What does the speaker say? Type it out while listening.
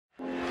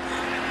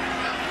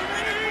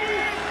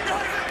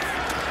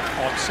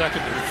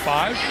2nd and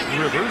 5.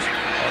 Rivers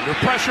under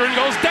pressure and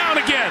goes down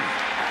again.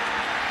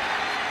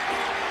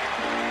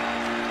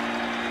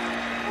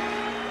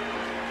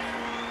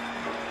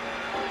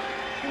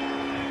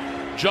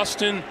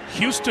 Justin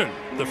Houston,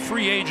 the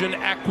free agent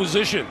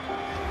acquisition.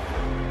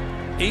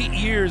 8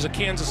 years a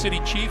Kansas City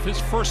Chief, his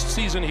first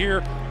season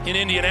here in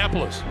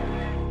Indianapolis.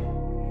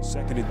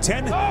 2nd and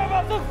 10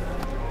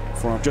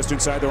 from just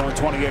inside their own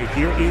 28.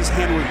 Here is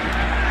Henry.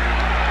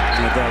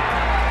 And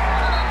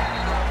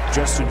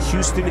Justin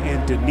Houston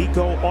and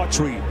Danico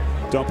Autry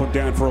dump him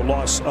down for a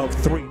loss of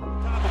 3.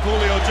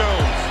 Julio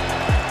Jones.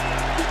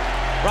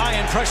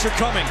 Ryan, pressure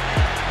coming.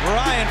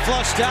 Ryan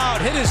flushed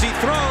out, hit as he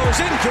throws,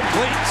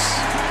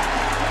 incomplete.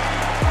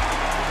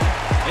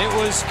 It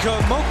was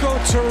Kamoko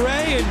Toure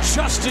and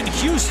Justin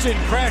Houston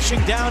crashing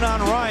down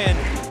on Ryan.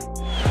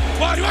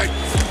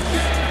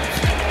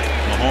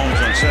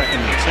 Mahomes on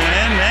 2nd and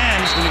 10,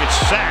 and he's going to get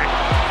sacked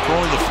for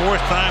only the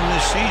 4th time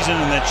this season,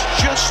 and that's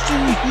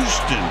Justin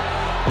Houston.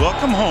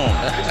 Welcome home.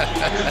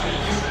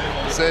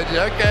 Said,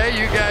 okay,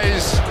 you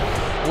guys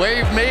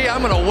wave me,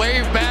 I'm going to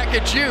wave back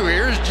at you.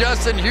 Here's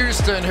Justin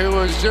Houston, who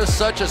was just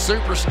such a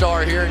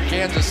superstar here in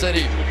Kansas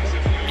City.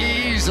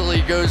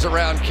 Easily goes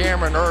around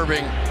Cameron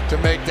Irving to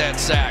make that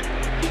sack.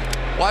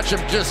 Watch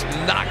him just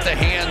knock the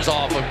hands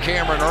off of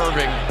Cameron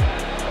Irving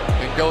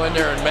and go in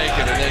there and make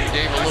it, and then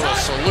gave a little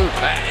salute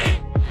back.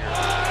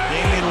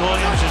 Damian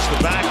Williams is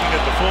the back. You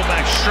got the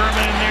fullback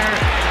Sherman in there,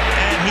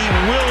 and he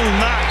will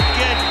not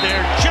get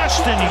there.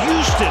 Justin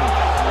Houston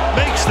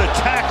makes the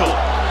tackle.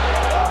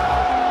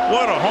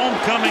 What a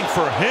homecoming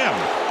for him.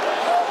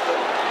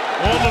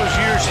 All those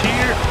years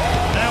here,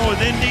 now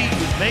with Indy,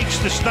 makes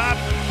the stop.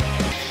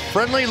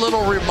 Friendly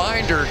little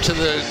reminder to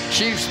the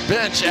Chiefs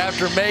bench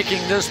after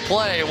making this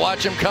play.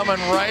 Watch him coming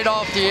right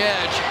off the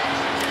edge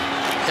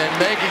and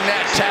making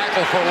that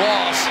tackle for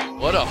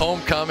loss. What a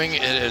homecoming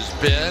it has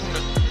been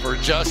for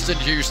Justin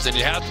Houston.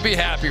 You have to be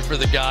happy for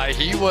the guy.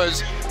 He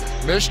was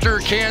Mr.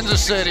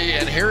 Kansas City,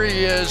 and here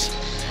he is.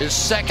 His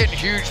 2nd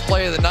huge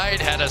play of the night,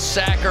 had a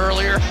sack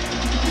earlier.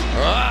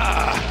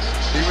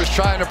 He was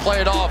trying to play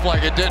it off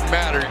like it didn't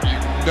matter. You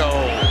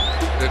know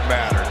it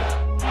mattered.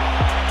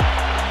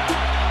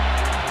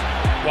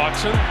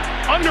 Watson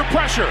under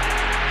pressure,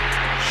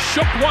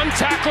 shook one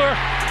tackler,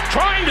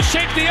 trying to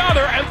shake the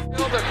other, and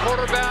the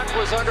quarterback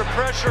was under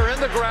pressure in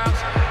the ground.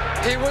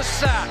 He was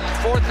sacked.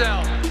 4th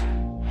down.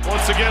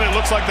 Once again, it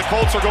looks like the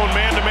Colts are going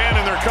man-to-man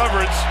in their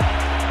coverage.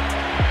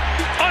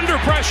 under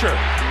pressure,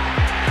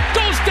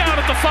 goes down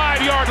at the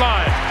 5-yard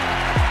line.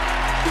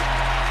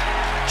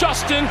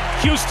 Justin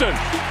Houston.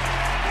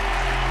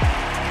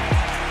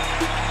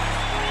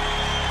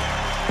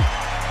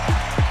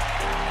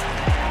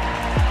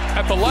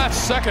 At the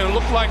last second, it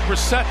looked like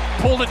Brissett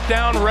pulled it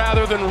down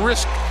rather than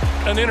risk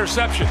an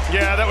interception.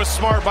 Yeah, that was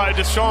smart by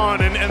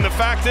Deshaun, and the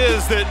fact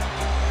is that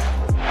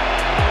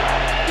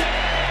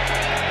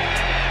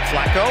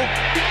Flacco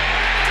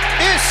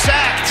is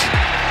sacked.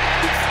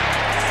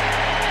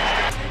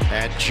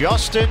 And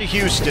Justin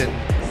Houston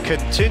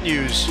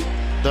continues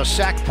the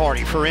sack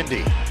party for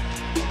Indy.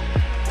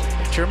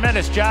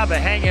 Tremendous job of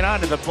hanging on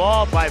to the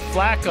ball by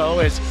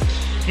Flacco as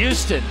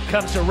Houston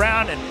comes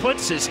around and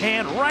puts his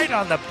hand right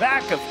on the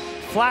back of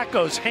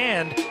Flacco's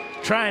hand,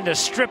 trying to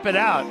strip it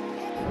out.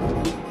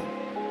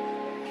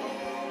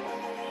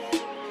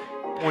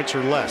 Points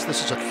or less.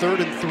 This is a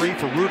 3rd and 3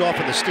 for Rudolph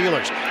and the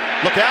Steelers.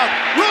 Look out.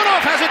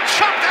 Rudolph has it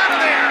chucked out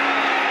of there.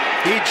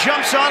 He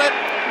jumps on it.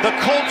 The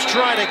Colts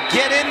try to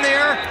get in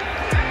there.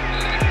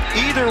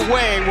 Either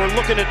way, we're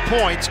looking at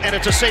points, and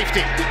it's a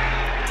safety.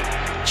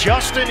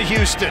 Justin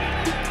Houston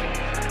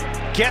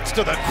gets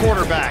to the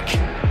quarterback,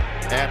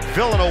 and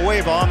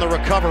Villanueva on the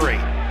recovery.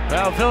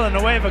 Well,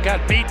 Villanueva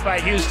got beat by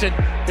Houston.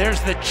 There's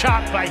the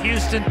chop by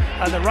Houston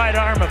on the right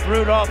arm of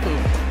Rudolph, who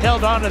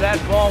held onto that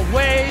ball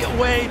way,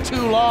 way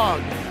too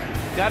long.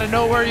 Got to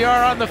know where you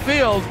are on the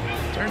field.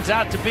 Turns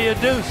out to be a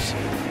deuce.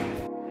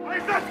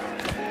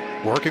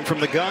 Working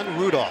from the gun,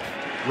 Rudolph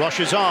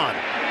rushes on.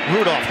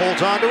 Rudolph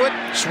holds onto it,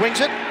 swings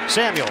it.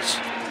 Samuels.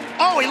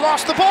 Oh, he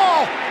lost the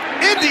ball.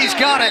 Indy's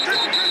got it.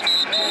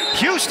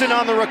 Houston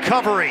on the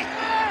recovery.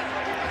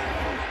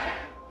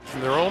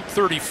 From their own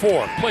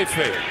 34, play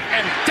fake,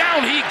 and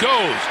down he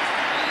goes.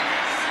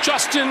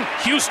 Justin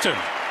Houston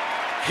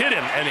hit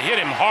him, and hit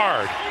him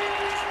hard.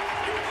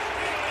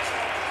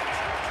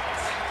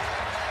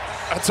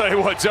 I'll tell you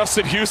what,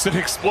 Justin Houston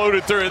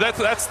exploded through.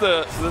 That's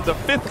the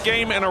 5th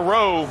game in a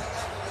row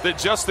that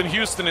Justin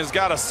Houston has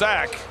got a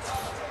sack.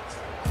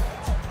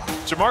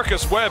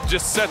 Jamarcus Webb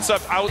just sets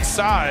up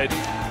outside,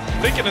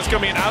 thinking it's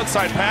going to be an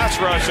outside pass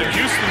rush, and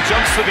Houston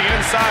jumps to the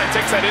inside,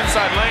 takes that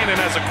inside lane, and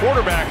as a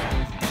quarterback,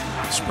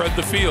 spread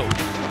the field.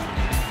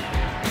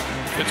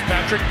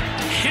 Fitzpatrick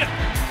hit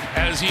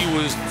as he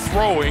was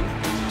throwing.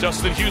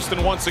 Justin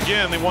Houston once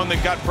again, the one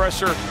that got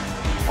pressure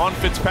on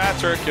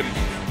Fitzpatrick, and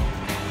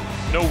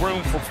no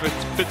room for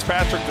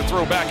Fitzpatrick to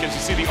throw back as you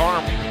see the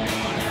arm.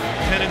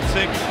 10 and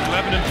 6,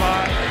 11 and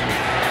 5.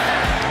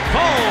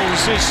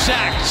 Bowles is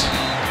sacked.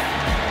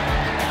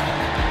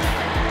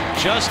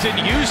 Justin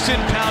Houston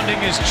pounding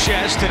his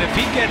chest, and if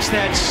he gets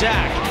that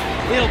sack,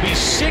 it'll be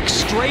 6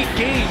 straight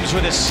games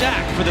with a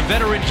sack for the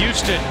veteran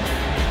Houston.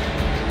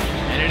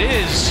 And it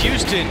is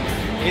Houston.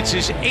 It's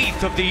his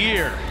 8th of the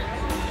year.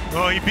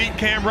 Well, he beat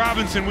Cam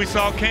Robinson. We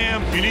saw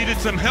Cam. You needed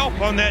some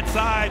help on that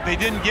side. They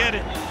didn't get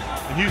it.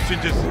 And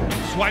Houston just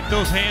swiped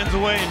those hands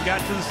away and got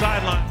to the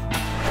sideline.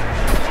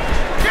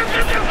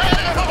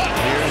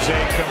 Here's a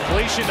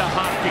completion to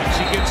Hopkins.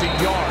 He gets a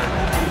yard.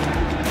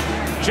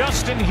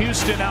 Justin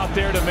Houston out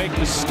there to make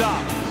the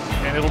stop.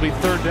 And it'll be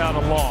 3rd down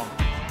and long.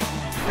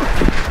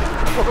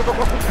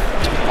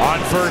 On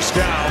 1st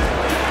down,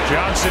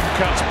 Johnson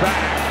cuts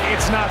back.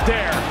 It's not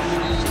there.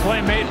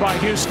 Play made by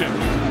Houston.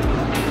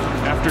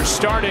 After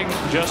starting,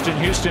 Justin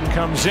Houston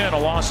comes in. A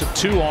loss of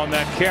 2 on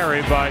that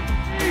carry by...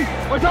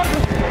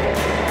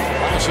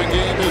 Passing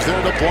game is there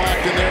to block,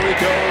 and there he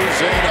goes.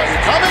 And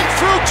coming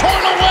through,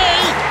 torn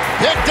away.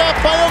 Picked up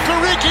by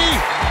Okereke.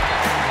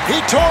 He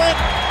tore it,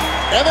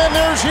 and then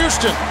there's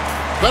Houston.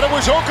 But it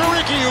was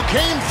Okereke who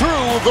came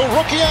through, the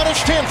rookie out of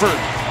Stanford.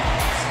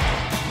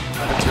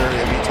 I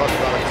mean, talk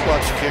about a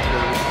clutch kicker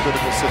in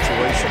critical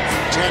situations.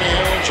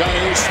 Tannehill,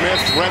 Johnny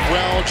Smith,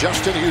 Redwell,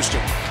 Justin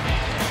Houston.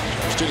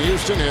 Justin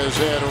Houston has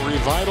had a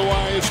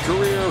revitalized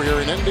career here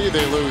in Indy.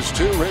 They lose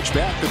 2. Rich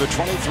back to the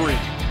 23.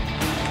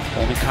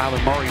 Only Kyler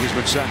Murray has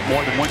been sacked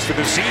more than once for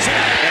this season.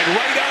 And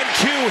right on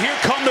cue, here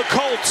come the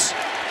Colts.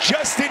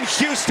 Justin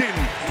Houston,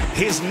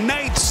 his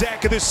 9th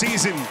sack of the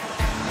season.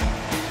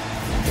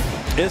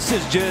 This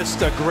is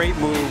just a great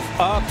move.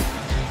 Up,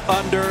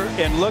 under,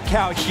 and look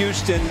how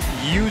Houston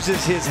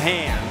uses his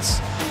hands.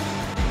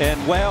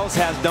 And Wells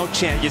has no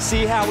chance. You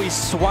see how he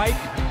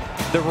swiped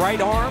the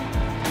right arm?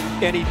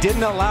 And he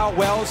didn't allow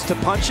Wells to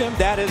punch him.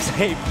 That is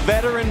a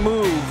veteran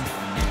move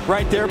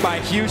right there by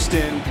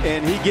Houston,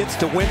 and he gets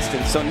to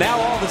Winston. So now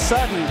all of a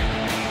sudden,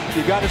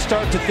 you've got to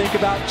start to think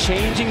about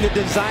changing the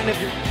design of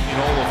your...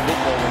 Of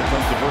football when it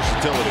comes to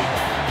versatility.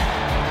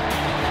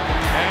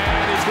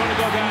 And he's going to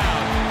go down.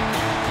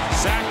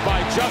 Sacked by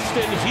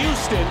Justin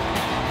Houston.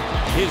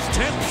 His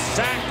 10th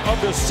sack of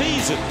the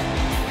season.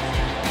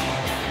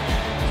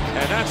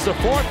 And that's the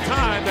 4th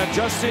time that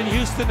Justin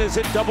Houston has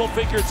hit double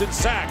figures in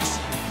sacks.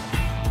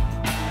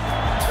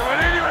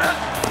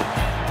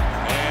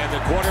 And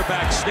the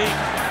quarterback sneak.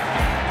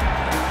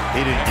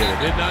 He didn't get it.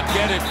 Did not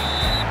get it.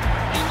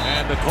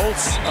 And the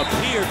Colts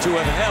appear to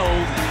have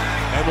held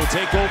and will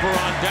take over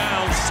on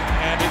downs.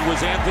 And it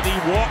was Anthony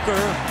Walker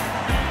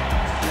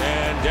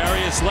and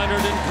Darius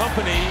Leonard and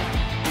company.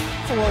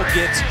 Buffalo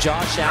gets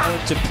Josh Allen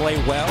to play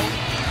well.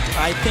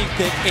 I think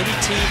that any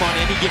team on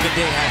any given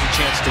day has a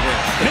chance to win.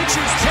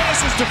 Mitchell's pass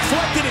is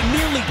deflected and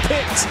nearly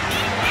picked.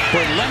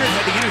 But Leonard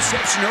had the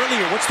interception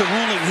earlier. What's the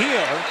ruling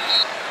here?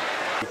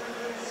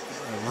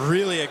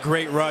 Really a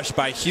great rush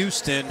by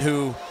Houston,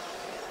 who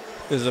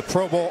is a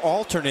Pro Bowl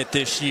alternate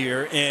this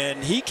year.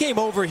 And he came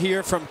over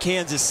here from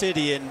Kansas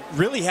City and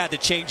really had to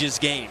change his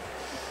game.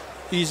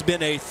 He's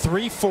been a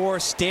 3-4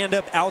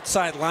 stand-up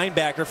outside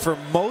linebacker for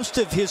most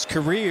of his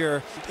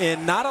career,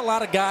 and not a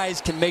lot of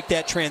guys can make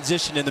that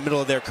transition in the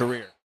middle of their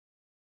career.